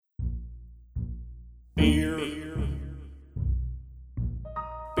Beer.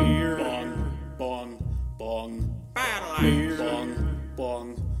 Beer. Bong. Bong. Bong. Battle Beer. axe. Bong.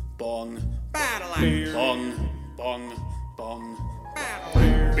 Bong. Bong. Battle Beer. axe. Bong. Bong. Bong. Battle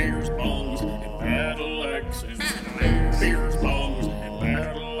axe. Beers, bongs, and battle axes. Beers, bongs, and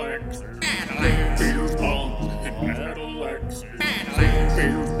battle axes. Beers, bongs, and battle axes.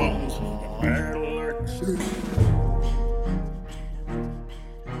 Beers, bongs, and battle axes.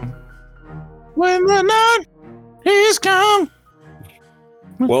 When the night is gone.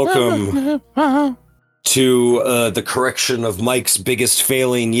 Welcome to the correction of Mike's biggest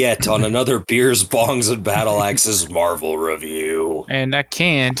failing yet on another Beers, Bongs, and Battle Axes Marvel review. And I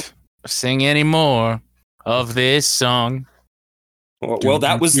can't sing any more of this song. Well,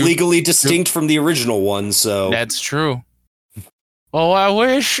 that was legally distinct from the original one, so... That's true. Oh, I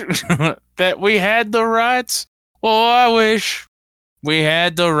wish that we had the rights. Oh, I wish we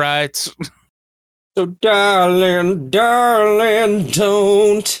had the rights. So, darling, don't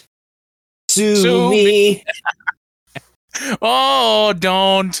sue me. Oh,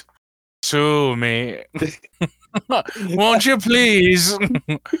 don't sue me. Won't you please?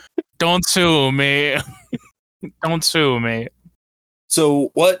 Don't sue me. Don't sue me.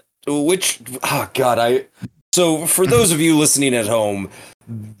 So, So, for those of you listening at home,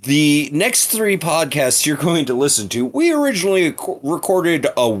 the next three podcasts you're going to listen to, we originally recorded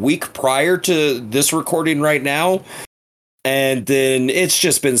a week prior to this recording right now. And then it's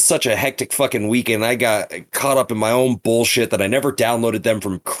just been such a hectic fucking weekend. I got caught up in my own bullshit that I never downloaded them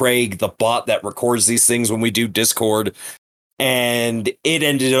from Craig, the bot that records these things when we do Discord. And it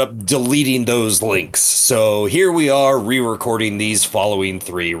ended up deleting those links. So here we are re-recording these following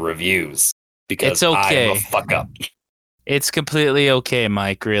three reviews. Because It's okay. I'm a fuck up. It's completely okay,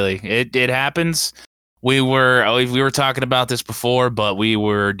 Mike, really. It happens. We were talking about this before, but we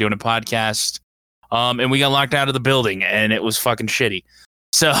were doing a podcast. And we got locked out of the building, and it was fucking shitty.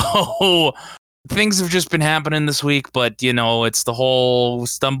 So things have just been happening this week, but you know, it's the whole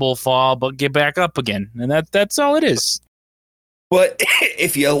stumble, fall, but get back up again, and that's all it is. But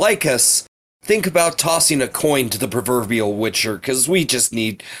if you like us, think about tossing a coin to the proverbial Witcher, because we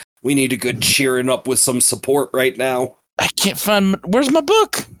need a good cheering up with some support right now. I can't find. Where's my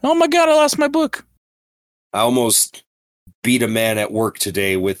book? Oh my god, I lost my book. I almost beat a man at work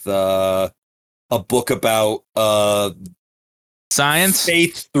today with a book about Science?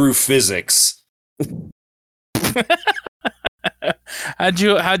 faith through physics. How'd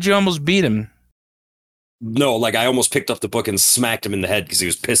you almost beat him? No, like I almost picked up the book and smacked him in the head because he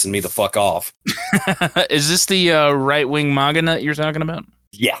was pissing me the fuck off. Is this the right-wing MAGA nut you're talking about?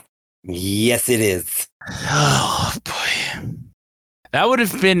 Yeah. Yes, it is. Oh boy, that would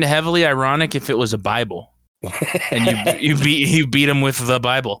have been heavily ironic if it was a Bible, and you beat him with the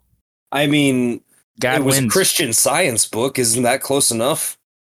Bible. I mean, God it was wins. a Christian Science book. Isn't that close enough?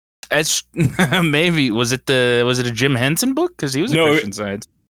 That's maybe was it a Jim Henson book because he was a Christian Science.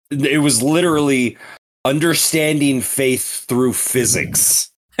 It was literally understanding faith through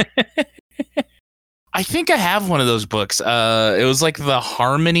physics. I think I have one of those books. It was like the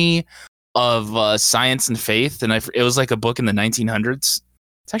harmony of science and faith, and it was like a book in the 1900s.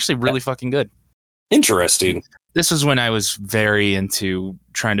 It's actually really fucking good. Interesting. This was when I was very into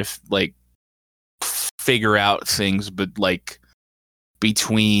trying to like figure out things, but like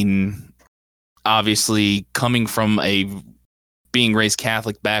between obviously coming from a being raised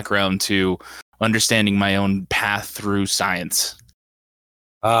Catholic background to understanding my own path through science.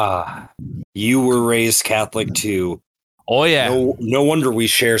 You were raised Catholic too. Oh yeah. No wonder we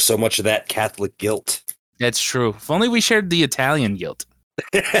share so much of that Catholic guilt. That's true. If only we shared the Italian guilt.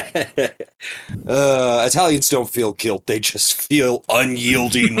 Italians don't feel guilt; they just feel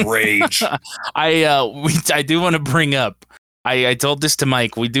unyielding rage. I do want to bring up. I told this to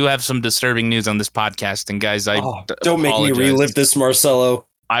Mike. We do have some disturbing news on this podcast, and guys, don't make me relive this, Marcelo.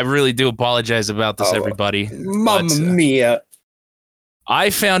 I really do apologize about this, everybody. Mamma mia! I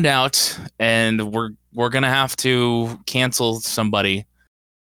found out, and we're gonna have to cancel somebody.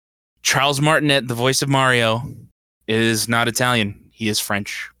 Charles Martinet, the voice of Mario, is not Italian. He is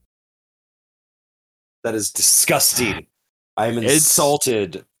French. That is disgusting. I'm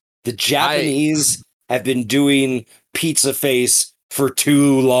insulted. The Japanese have been doing pizza face for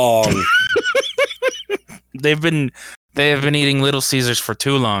too long. They have been eating Little Caesars for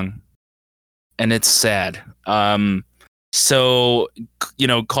too long, and it's sad. So, you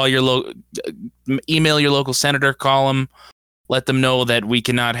know, email your local senator, call them, let them know that we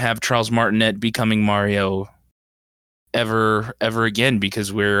cannot have Charles Martinet becoming Mario ever again, because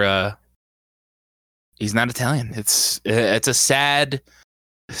he's not Italian. It's a sad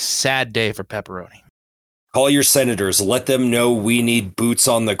day for pepperoni. Call your senators. Let them know we need boots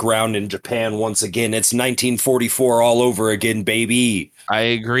on the ground in Japan once again. It's 1944 all over again, baby. I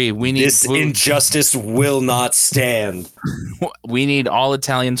agree. We need this injustice will not stand. We need all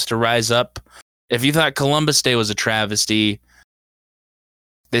Italians to rise up. If you thought Columbus Day was a travesty,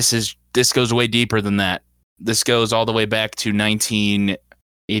 this goes way deeper than that. This goes all the way back to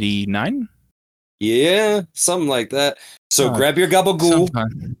 1989. Yeah, something like that. So grab your gabagool,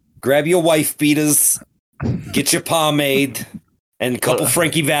 grab your wife beaters, get your pomade, and a couple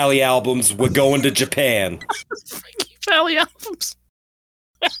Frankie Valli albums. We're going to Japan. Frankie Valli albums.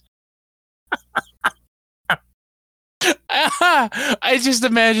 I just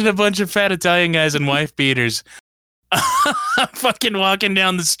imagine a bunch of fat Italian guys in wife beaters fucking walking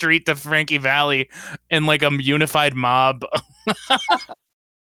down the street to Frankie Valli in like a unified mob.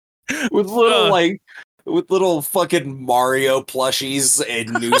 with little fucking Mario plushies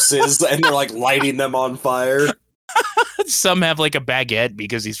and nooses, and they're like lighting them on fire. Some have like a baguette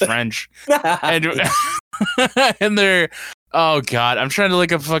because he's French, and they're oh god, I'm trying to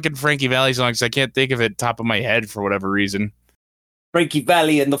look up fucking Frankie Valli songs. I can't think of it top of my head for whatever reason. Frankie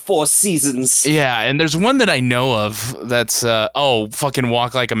Valli and the Four Seasons. Yeah, and there's one that I know of that's fucking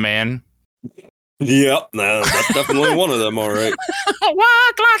Walk Like a Man. Yep, no, that's definitely one of them, all right.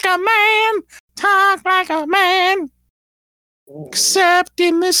 Walk like a man, talk like a man, except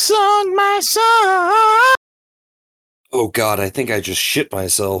in this song, my son. Oh god, I think I just shit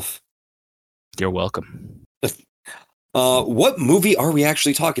myself. You're welcome. What movie are we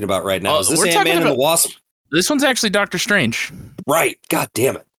actually talking about right now? Is this Ant-Man and the Wasp? This one's actually Doctor Strange. Right. God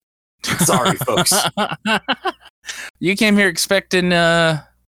damn it. Sorry, folks. You came here expecting I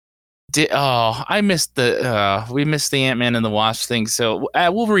missed we missed the Ant-Man and the Wasp thing, so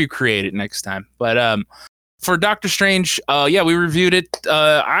we'll recreate it next time. But for Doctor Strange, we reviewed it.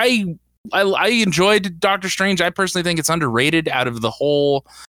 I enjoyed Doctor Strange. I personally think it's underrated out of the whole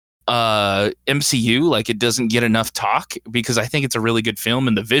MCU. Like, it doesn't get enough talk because I think it's a really good film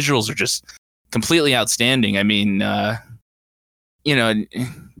and the visuals are just completely outstanding. I mean, Benjamin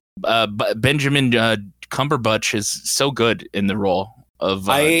Cumberbatch is so good in the role of.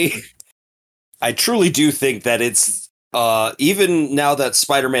 I truly do think that it's even now that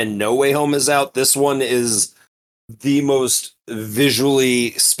Spider-Man No Way Home is out, this one is the most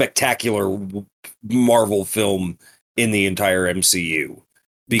visually spectacular Marvel film in the entire MCU.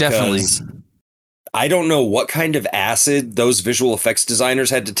 Because definitely. I don't know what kind of acid those visual effects designers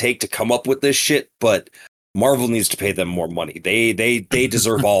had to take to come up with this shit, but Marvel needs to pay them more money. They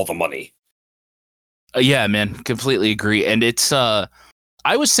deserve all the money. Yeah, man, completely agree. And it's I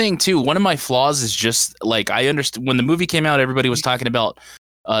was saying too, one of my flaws is just like, I understand when the movie came out, everybody was talking about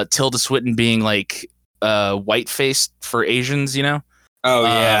Tilda Swinton being like white faced for Asians, you know? Oh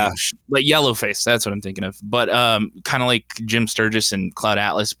yeah, like yellow face. That's what I'm thinking of. But kind of like Jim Sturgis and Cloud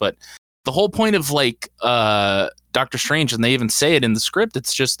Atlas. But the whole point of like Doctor Strange, and they even say it in the script,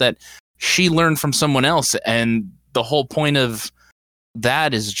 it's just that she learned from someone else, and the whole point of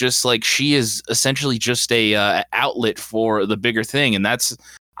that is just like she is essentially just a outlet for the bigger thing, and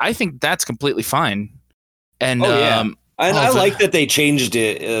I think that's completely fine. And and I like that they changed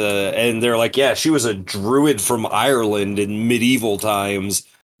it, and they're like, yeah, she was a druid from Ireland in medieval times.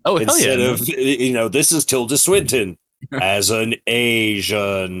 Oh, instead of this is Tilda Swinton as an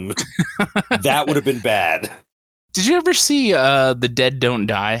Asian. That would have been bad. Did you ever see The Dead Don't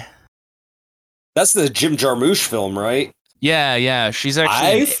Die? That's the Jim Jarmusch film, right? Yeah. She's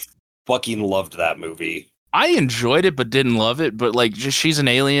actually. I fucking loved that movie. I enjoyed it, but didn't love it. But like, just she's an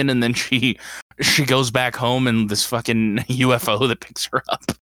alien, and then she goes back home in this fucking UFO that picks her up.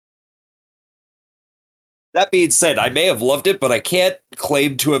 That being said, I may have loved it, but I can't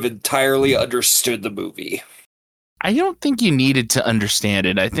claim to have entirely understood the movie. I don't think you needed to understand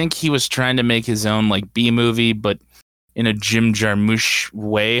it. I think he was trying to make his own like B movie, but in a Jim Jarmusch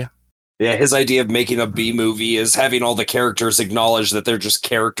way. Yeah, his idea of making a B movie is having all the characters acknowledge that they're just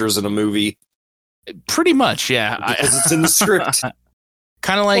characters in a movie. Pretty much, yeah. Because it's in the script.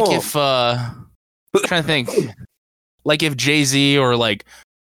 Kind of like if I'm trying to think, like if Jay-Z or like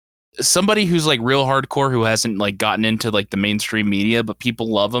somebody who's like real hardcore who hasn't like gotten into like the mainstream media, but people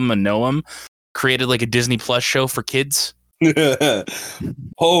love him and know him, created like a Disney Plus show for kids.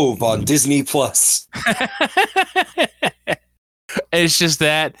 Hove on Disney Plus. It's just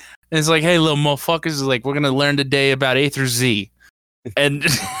that. And it's like, hey, little motherfuckers, like, we're going to learn today about A through Z. And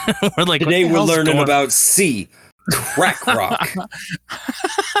we're like, today we're learning about C, crack rock.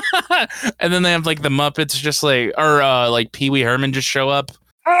 And then they have like the Muppets just like, or like Pee Wee Herman just show up.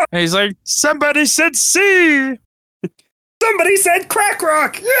 And he's like, somebody said C. Somebody said crack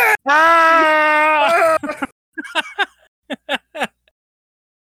rock. Yeah. Ah!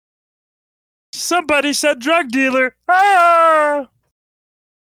 Somebody said drug dealer. Ah!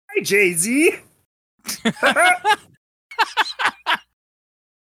 Hi, Jay-Z.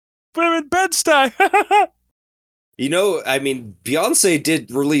 Women Bed-Stuy. You know, I mean, Beyonce did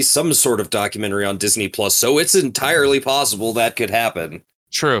release some sort of documentary on Disney Plus, so it's entirely possible that could happen.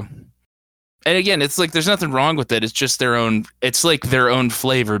 True. And again, it's like there's nothing wrong with it. It's just their own. It's like their own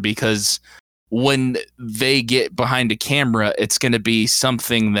flavor, because when they get behind a camera, it's going to be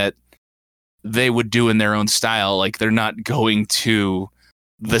something that they would do in their own style. Like they're not going to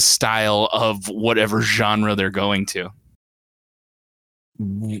the style of whatever genre they're going to.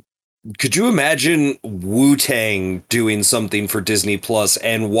 Could you imagine Wu-Tang doing something for Disney Plus,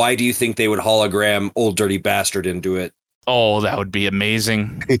 and why do you think they would hologram Old Dirty Bastard into it? Oh, that would be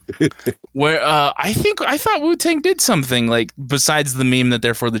amazing. Where I thought Wu-Tang did something like besides the meme that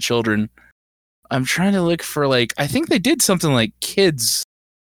they're for the children. I'm trying to look for I think they did something like kids.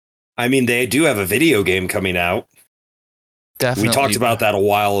 I mean, they do have a video game coming out. Definitely. We talked about that a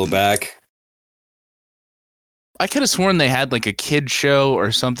while back. I could have sworn they had like a kid show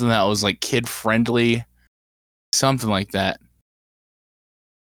or something that was like kid friendly, something like that.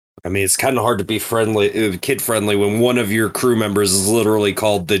 I mean, it's kind of hard to be kid friendly when one of your crew members is literally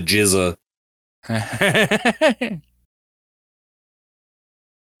called the Jizza.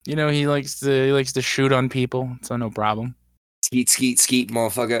 You know, he likes to shoot on people, so no problem. Skeet, skeet, skeet,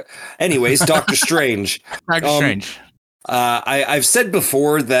 motherfucker. Anyways, Doctor Strange. Doctor Strange. I've said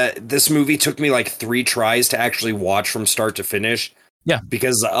before that this movie took me like 3 tries to actually watch from start to finish. Yeah.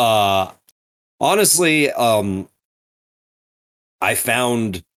 Because honestly, I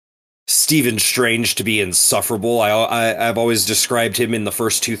found Stephen Strange to be insufferable. I've always described him in the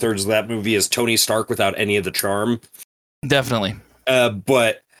first 2/3 of that movie as Tony Stark without any of the charm. Definitely.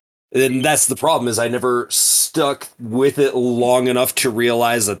 But then that's the problem, is I never stuck with it long enough to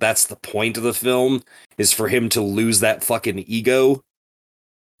realize that that's the point of the film, is for him to lose that fucking ego.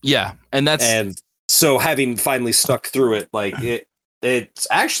 Yeah, and so having finally stuck through it, like it's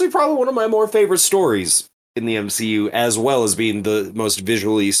actually probably one of my more favorite stories in the MCU, as well as being the most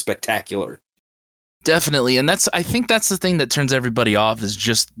visually spectacular. Definitely, and I think that's the thing that turns everybody off, is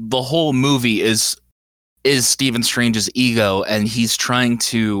just the whole movie is Stephen Strange's ego, and he's trying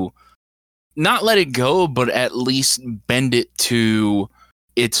to not let it go, but at least bend it to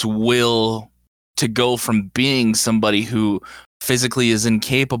its will to go from being somebody who physically is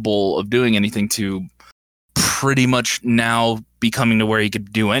incapable of doing anything to pretty much now becoming to where he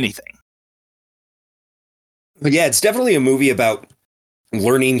could do anything. But yeah, it's definitely a movie about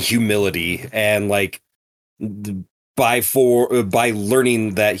learning humility, and like by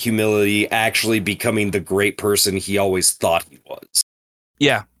learning that humility, actually becoming the great person he always thought he was.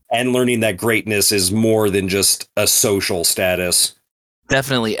 Yeah. And learning that greatness is more than just a social status.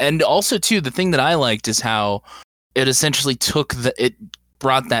 Definitely. And also too, the thing that I liked is how it essentially it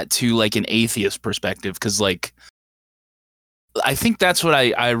brought that to like an atheist perspective. Cause like, I think that's what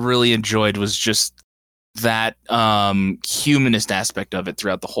I really enjoyed, was just that humanist aspect of it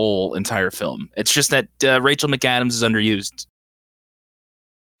throughout the whole entire film. It's just that Rachel McAdams is underused.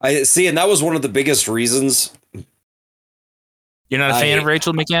 I see, and that was one of the biggest reasons. You're not a fan of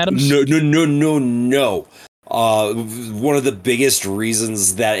Rachel McAdams? No. One of the biggest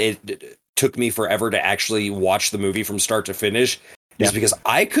reasons that it took me forever to actually watch the movie from start to finish is because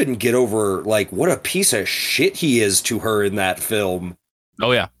I couldn't get over like what a piece of shit he is to her in that film.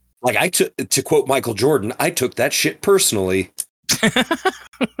 Oh yeah. Like to quote Michael Jordan, I took that shit personally.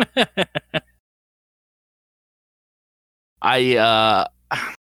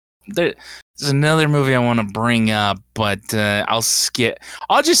 There's another movie I want to bring up, but I'll skip.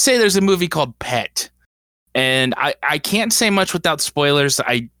 I'll just say there's a movie called Pet. And I can't say much without spoilers.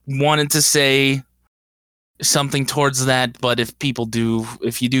 I wanted to say something towards that, but if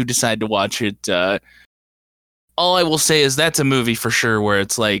you do decide to watch it, all I will say is that's a movie for sure where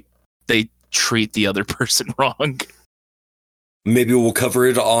it's like they treat the other person wrong. Maybe we'll cover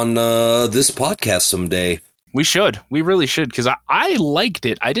it on this podcast someday. We should. We really should, because I liked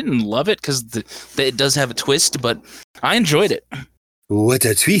it. I didn't love it because it does have a twist, but I enjoyed it. What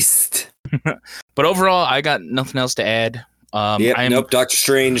a twist. But overall, I got nothing else to add. Nope, Doctor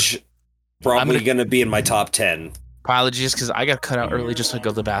Strange probably going to be in my top 10. Apologies, because I got cut out early just to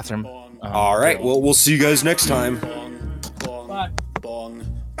go to the bathroom. All right, well, we'll see you guys next time. Bye.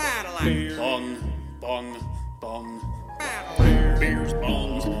 Beers,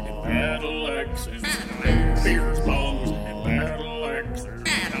 bongs, and battle axes. Beers, bongs, and battle axes.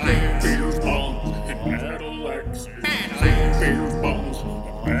 Beers, bongs, and battle axes. Beers, bongs,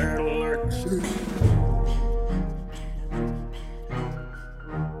 and battle axes.